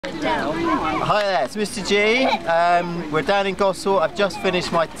Hi there, it's Mr. G. We're down in Gosport. I've just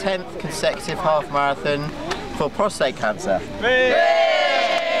finished my 10th consecutive half marathon for prostate cancer.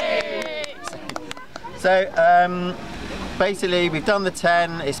 So basically we've done the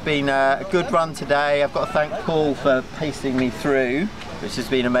 10. It's been a good run today. I've got to thank Paul for pacing me through, which has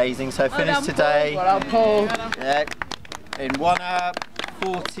been amazing. So I finished today in 1 hour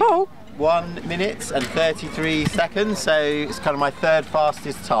 41 minutes and 33 seconds. So it's kind of my third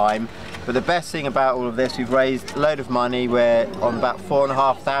fastest time. But the best thing about all of this, we've raised a load of money. We're on about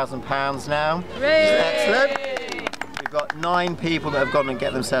 £4,500 now. Excellent. We've got 9 people that have gone and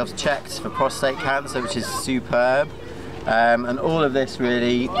get themselves checked for prostate cancer, which is superb. And all of this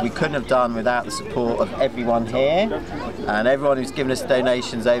really we couldn't have done without the support of everyone here and everyone who's given us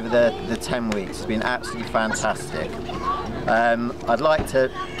donations over the 10 weeks. It's been absolutely fantastic. I'd like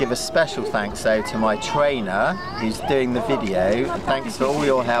to give a special thanks though to my trainer who's doing the video. Thanks for all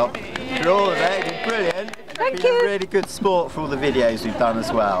your help for all of it. It's been brilliant. Thank you. A really good sport for all the videos we've done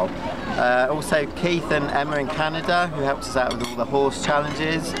as well. Also Keith and Emma in Canada who helped us out with all the horse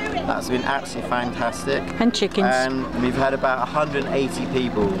challenges. That's been absolutely fantastic. And chickens. And we've had about 180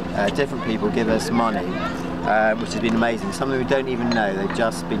 people, different people, give us money, which has been amazing. Some of them we don't even know, they've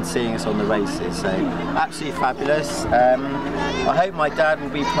just been seeing us on the races, so absolutely fabulous. I hope my dad will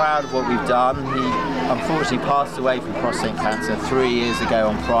be proud of what we've done. He unfortunately passed away from prostate cancer 3 years ago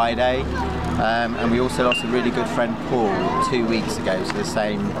on Friday. And we also lost a really good friend Paul 2 weeks ago to the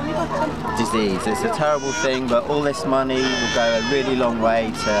same disease. It's a terrible thing, but all this money will go a really long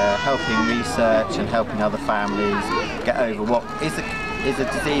way to helping research and helping other families get over what is a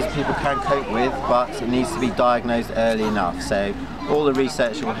disease people can cope with, but it needs to be diagnosed early enough. So all the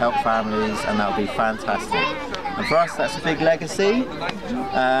research will help families and that'll be fantastic. And for us that's a big legacy,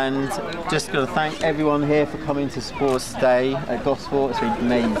 and just got to thank everyone here for coming to support us today at Gosport. It's been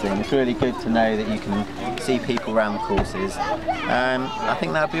amazing. It's really good to know that you can see people around the courses. I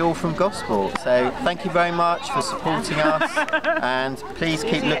think that'll be all from Gosport. So thank you very much for supporting us, and please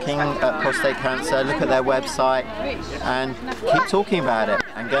keep looking at prostate cancer, look at their website and keep talking about it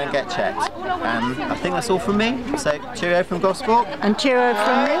and go and get checked. And I think that's all from me. So cheerio from Gosport. And cheerio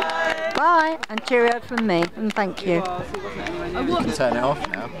from me. Bye, and cheerio from me, and thank you. You can turn it off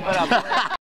now.